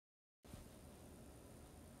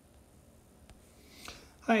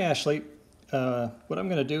Hi, Ashley. What I'm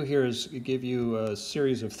going to do here is give you a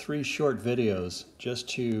series of 3 short videos just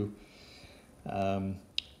to um,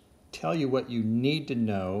 tell you what you need to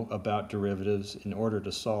know about derivatives in order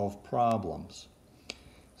to solve problems.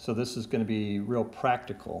 So this is going to be real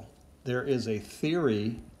practical. There is a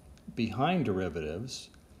theory behind derivatives,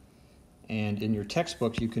 and in your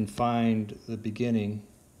textbook you can find the beginning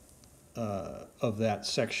of that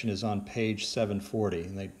section is on page 740,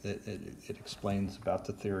 and it explains about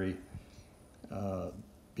the theory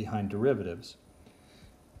behind derivatives.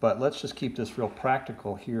 But let's just keep this real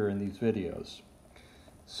practical here in these videos.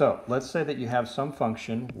 So let's say that you have some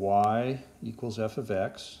function y equals f of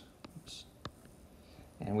x. Oops.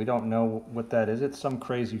 And we don't know what that is. It's some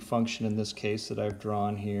crazy function in this case that I've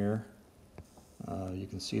drawn here. You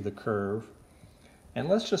can see the curve. And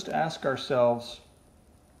let's just ask ourselves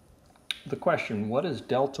the question, what is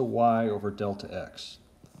delta y over delta x?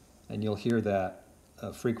 And you'll hear that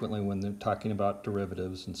frequently when they're talking about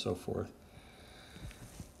derivatives and so forth.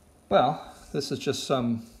 Well, this is just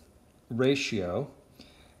some ratio,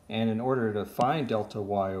 and in order to find delta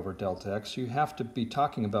y over delta x, you have to be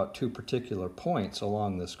talking about 2 particular points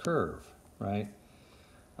along this curve, right?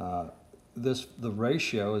 The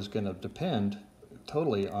ratio is going to depend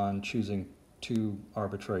totally on choosing 2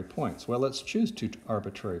 arbitrary points. Well, let's choose 2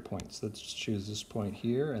 arbitrary points. Let's choose this point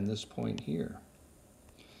here and this point here.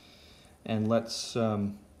 And let's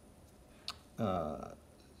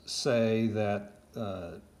say that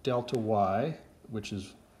delta y, which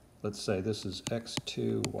is, let's say this is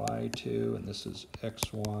x2, y2, and this is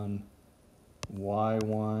x1,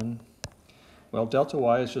 y1. Well, delta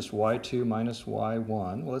y is just y2 minus y1.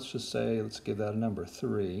 Well, let's just say, let's give that a number,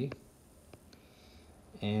 3.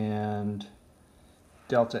 And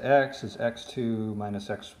delta x is x2 minus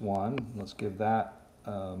x1. Let's give that,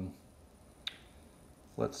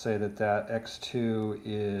 let's say that x2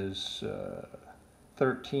 is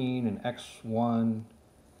 13 and x1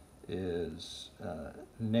 is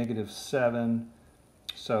 -7.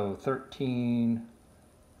 So 13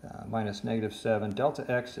 minus -7,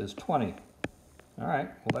 delta x is 20. All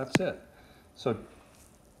right, well that's it. So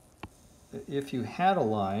if you had a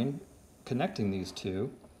line connecting these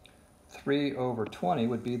two, 3 over 20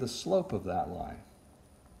 would be the slope of that line.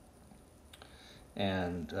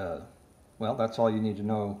 And well, that's all you need to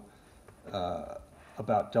know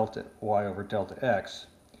about delta y over delta x.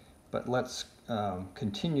 But let's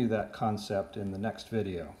continue that concept in the next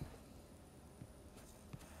video.